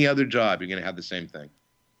mean, any other job, you're going to have the same thing.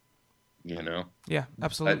 Yeah,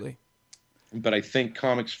 absolutely. But I think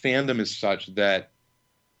comics fandom is such that,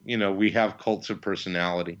 we have cults of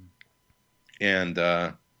personality, and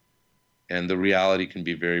the reality can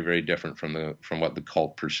be very, very different from what the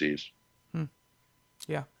cult perceives.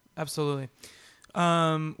 Yeah, absolutely.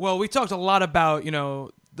 Well, we talked a lot about,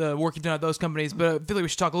 the work you've done at those companies, but I feel like we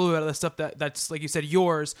should talk a little bit about the stuff that's, like you said,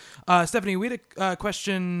 yours. Stephanie, we had a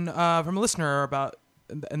question from a listener about,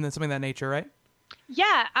 and then something of that nature, right?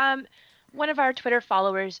 Yeah. One of our Twitter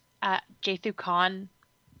followers, Jathu Khan,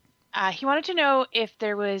 he wanted to know if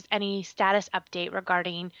there was any status update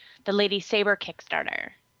regarding the Lady Saber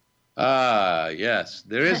Kickstarter. Yes,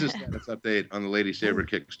 there is a status update on the Lady Saber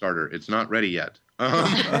Kickstarter. It's not ready yet. I've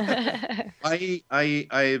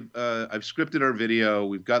scripted our video.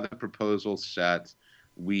 We've got the proposal set.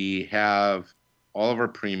 We have all of our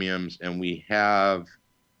premiums, and we have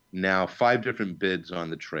now 5 different bids on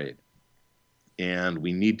the trade. And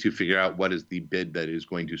we need to figure out what is the bid that is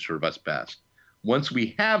going to serve us best. Once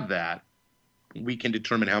we have that, we can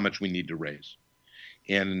determine how much we need to raise.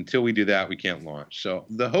 And until we do that, we can't launch. So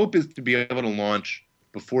the hope is to be able to launch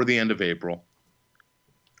before the end of April.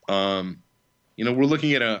 We're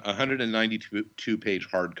looking at a 192-page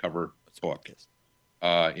hardcover book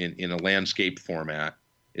in a landscape format.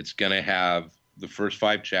 It's going to have the first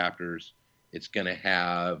 5 chapters. It's going to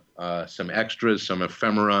have some extras, some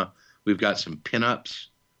ephemera. We've got some pinups.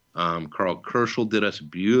 Carl Kerschel did us a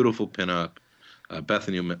beautiful pinup.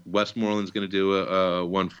 Bethany Westmoreland's going to do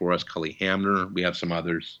one for us. Cully Hamner. We have some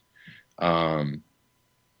others.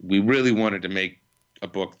 We really wanted to make a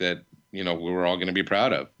book that, we were all going to be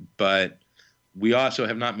proud of. But we also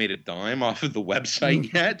have not made a dime off of the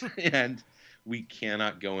website yet, and we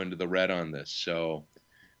cannot go into the red on this. So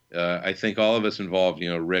I think all of us involved,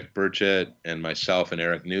 Rick Burchett and myself and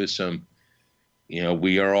Eric Newsom,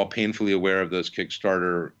 we are all painfully aware of those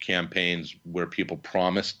Kickstarter campaigns where people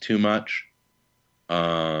promised too much,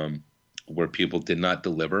 where people did not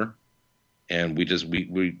deliver. And we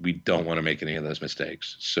don't want to make any of those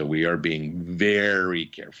mistakes. So we are being very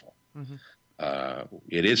careful. Mm-hmm.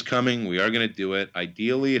 It is coming. We are going to do it.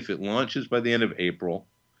 Ideally, if it launches by the end of April,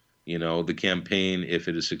 the campaign, if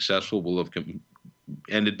it is successful, will have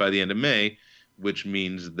ended by the end of May, which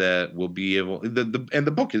means that we'll be able and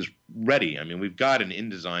the book is ready. I mean, we've got an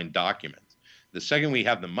InDesign document. The second we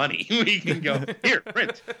have the money, we can go, here,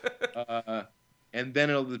 print. And then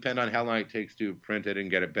it'll depend on how long it takes to print it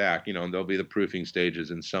and get it back, and there'll be the proofing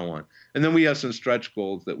stages and so on. And then we have some stretch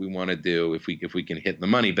goals that we want to do if we can hit the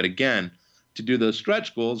money. But again, to do those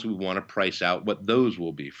stretch goals, we want to price out what those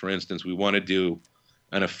will be. For instance, we want to do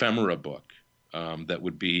an ephemera book that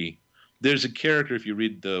would be – there's a character, if you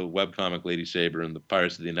read the webcomic Lady Saber and the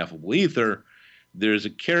Pirates of the Ineffable Ether, there's a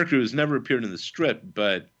character who's never appeared in the strip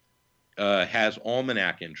but has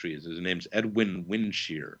almanac entries. His name's Edwin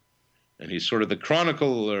Windshear. And he's sort of the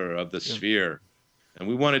chronicler of the sphere. And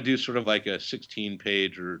we want to do sort of like a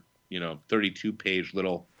 16-page or, 32-page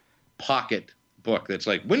little pocket book that's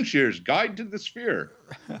like Windshear's Guide to the Sphere.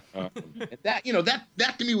 And that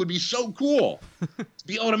to me would be so cool to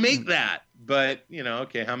be able to make that. But,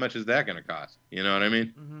 okay, how much is that going to cost? You know what I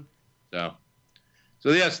mean? Mm-hmm. So So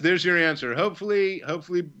yes, there's your answer. Hopefully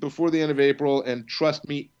before the end of April, and trust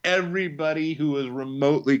me, everybody who is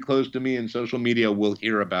remotely close to me in social media will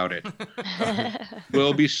hear about it.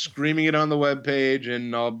 We'll be screaming it on the webpage,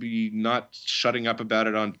 and I'll be not shutting up about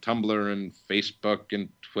it on Tumblr and Facebook and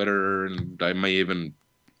Twitter, and I may even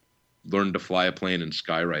learn to fly a plane and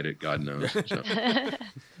skywrite it, God knows. So.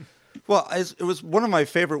 Well, it was one of my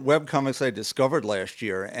favorite webcomics I discovered last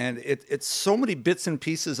year, and it's so many bits and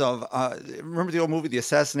pieces of, remember the old movie, The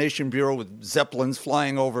Assassination Bureau, with Zeppelins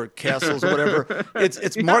flying over castles or whatever?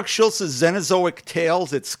 It's Mark Schultz's Xenozoic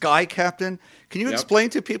Tales. It's Sky Captain. Can you explain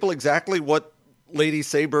to people exactly what Lady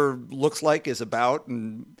Saber looks like, is about?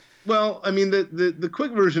 And well, I mean, the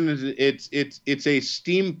quick version is it's a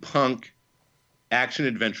steampunk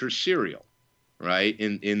action-adventure serial, right?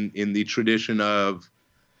 In the tradition of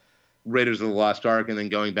Raiders of the Lost Ark, and then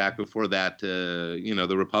going back before that to,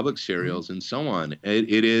 the Republic serials and so on.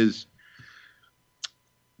 It is,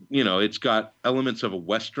 it's got elements of a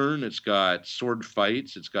Western. It's got sword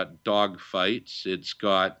fights. It's got dog fights. It's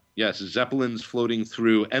got, Zeppelins floating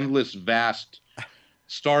through endless, vast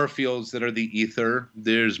star fields that are the ether.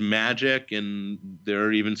 There's magic, and there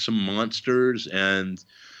are even some monsters, and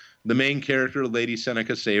the main character, Lady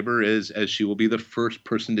Seneca Saber, is, as she will be the first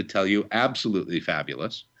person to tell you, absolutely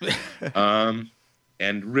fabulous, and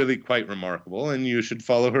really quite remarkable. And you should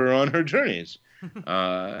follow her on her journeys.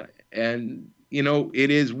 And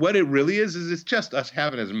it is what it really is it's just us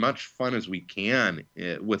having as much fun as we can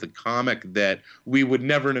with a comic that we would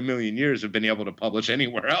never in a million years have been able to publish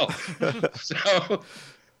anywhere else. So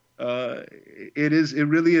it is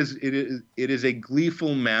a gleeful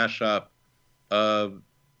mashup of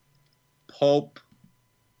pulp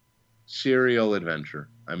serial adventure.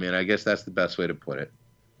 I mean, I guess that's the best way to put it.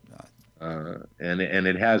 And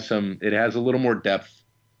it has a little more depth,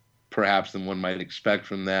 perhaps, than one might expect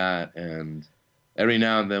from that. And every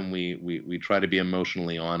now and then we try to be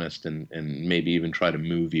emotionally honest and maybe even try to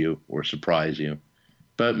move you or surprise you.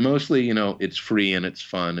 But mostly, it's free and it's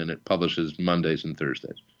fun, and it publishes Mondays and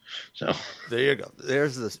Thursdays. So there you go.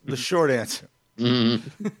 There's the short answer.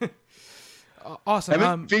 Mm-hmm. Awesome. I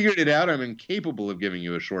haven't figured it out. I'm incapable of giving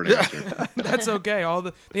you a short answer. That's okay. All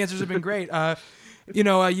the answers have been great.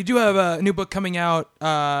 You do have a new book coming out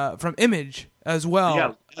from Image as well.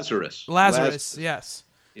 Yeah, Lazarus. Yes.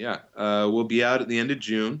 Yeah, we'll be out at the end of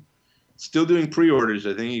June. Still doing pre-orders.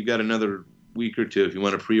 I think you've got another week or two if you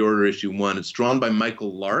want to pre-order issue 1. It's drawn by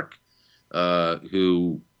Michael Lark,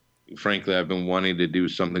 who, frankly, I've been wanting to do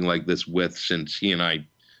something like this with since he and I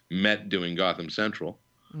met doing Gotham Central.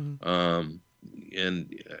 Mm-hmm.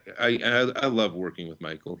 And I love working with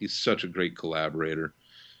Michael. He's such a great collaborator.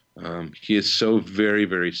 He is so very,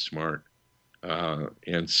 very smart,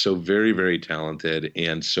 and so very, very talented,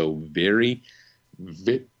 and so very,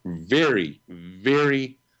 very,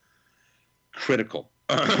 very critical.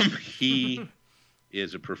 He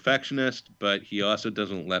is a perfectionist, but he also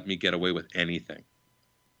doesn't let me get away with anything.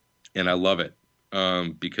 And I love it,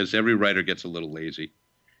 because every writer gets a little lazy.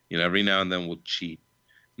 Every now and then we'll cheat.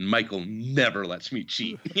 Michael never lets me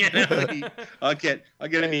cheat. I'll get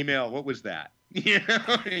an email. What was that?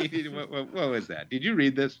 What was that? Did you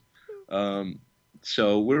read this?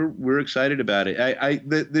 So we're excited about it.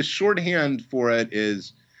 The shorthand for it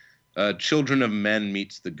is Children of Men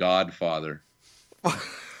meets The Godfather.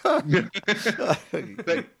 But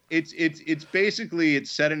it's basically, it's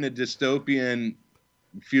set in a dystopian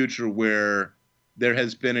future where there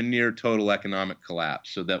has been a near total economic collapse,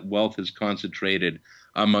 so that wealth is concentrated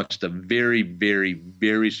amongst a very, very,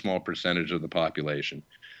 very small percentage of the population.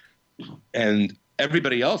 And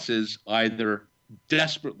everybody else is either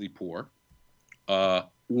desperately poor or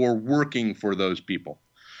working for those people.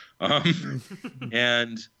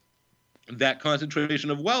 And that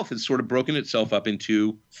concentration of wealth has sort of broken itself up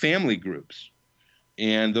into family groups.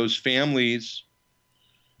 And those families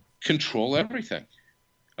control everything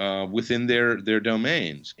within their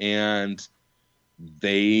domains. And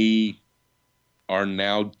they are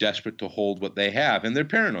now desperate to hold what they have, and they're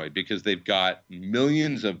paranoid because they've got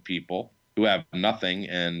millions of people who have nothing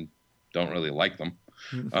and don't really like them.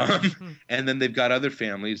 And then they've got other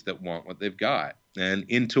families that want what they've got. And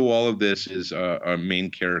into all of this is our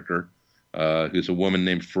main character, who's a woman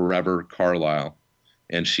named Forever Carlyle,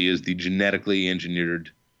 and she is the genetically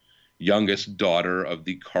engineered youngest daughter of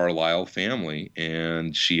the Carlyle family,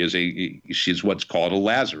 and she's what's called a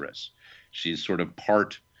Lazarus. She's sort of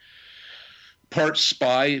part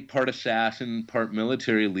spy, part assassin, part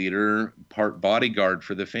military leader, part bodyguard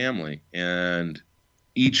for the family. And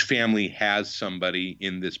each family has somebody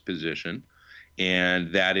in this position,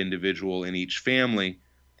 and that individual in each family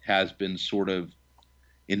has been sort of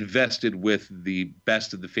invested with the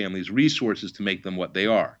best of the family's resources to make them what they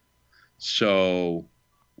are. So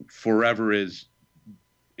Forever is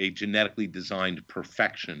a genetically designed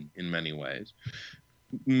perfection in many ways.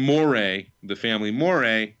 Moray, the family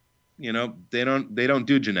Moray, you know, they don't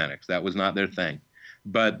do genetics. That was not their thing.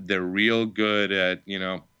 But they're real good at, you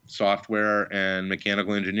know, software and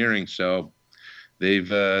mechanical engineering. So they've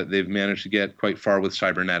managed to get quite far with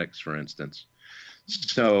cybernetics, for instance.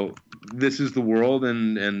 So this is the world,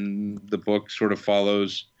 and the book sort of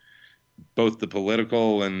follows both the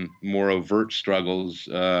political and more overt struggles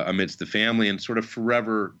amidst the family, and sort of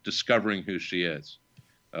Forever discovering who she is.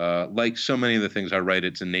 Like so many of the things I write,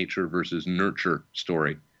 it's a nature versus nurture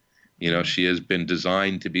story. You know, she has been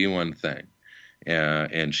designed to be one thing,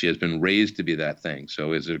 and she has been raised to be that thing.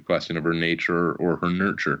 So is it a question of her nature or her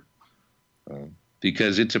nurture?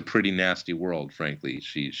 Because it's a pretty nasty world, frankly.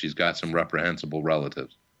 She's got some reprehensible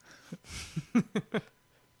relatives.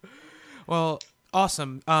 Well,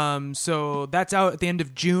 awesome. So that's out at the end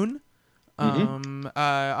of June.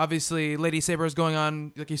 Obviously, Lady Saber is going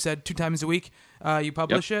on, like you said, 2 times a week. You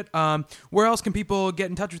publish it. Where else can people get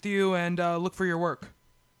in touch with you and look for your work?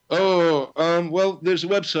 Well, there's a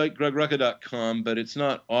website, gregrucka.com, but it's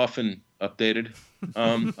not often updated.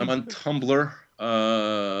 I'm on Tumblr.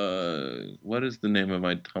 What is the name of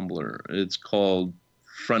my Tumblr? It's called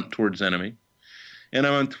Front Towards Enemy. And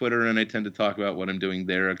I'm on Twitter, and I tend to talk about what I'm doing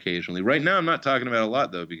there occasionally. Right now, I'm not talking about a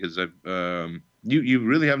lot, though, because you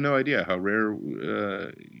really have no idea how rare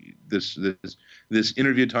this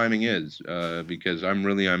interview timing is, because I'm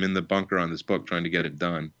in the bunker on this book trying to get it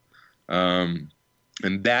done.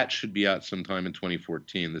 And that should be out sometime in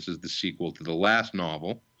 2014. This is the sequel to the last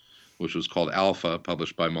novel, which was called Alpha,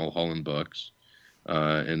 published by Mulholland Books,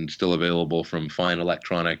 and still available from fine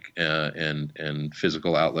electronic and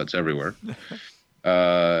physical outlets everywhere.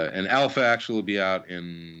 And Alpha actually will be out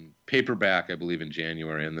in paperback, I believe, in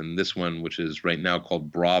January. And then this one, which is right now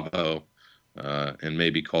called Bravo, and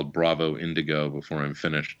maybe called Bravo Indigo before I'm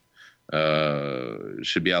finished,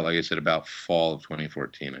 should be out, like I said, about fall of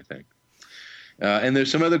 2014, I think. And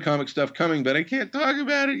there's some other comic stuff coming, but I can't talk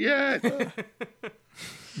about it yet.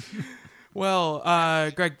 Well,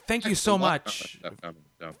 Greg, thank you so much.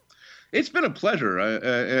 It's been a pleasure.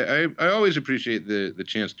 I always appreciate the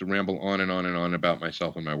chance to ramble on and on and on about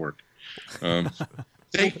myself and my work.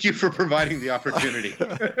 Thank you for providing the opportunity.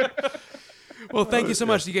 Well, thank you so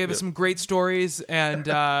much. You gave us some great stories and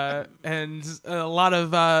a lot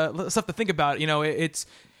of stuff to think about. You know, it's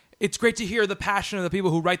great to hear the passion of the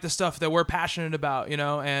people who write the stuff that we're passionate about. You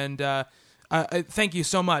know, and thank you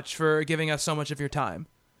so much for giving us so much of your time.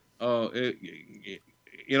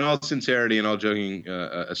 In all sincerity and all joking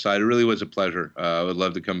aside, it really was a pleasure. I would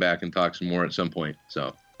love to come back and talk some more at some point.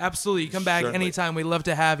 So absolutely, you come back anytime. We'd love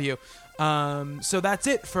to have you. So that's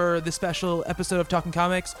it for this special episode of Talking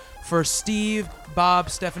Comics. For Steve,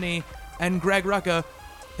 Bob, Stephanie, and Greg Rucka,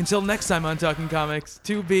 until next time on Talking Comics,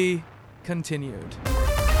 to be continued.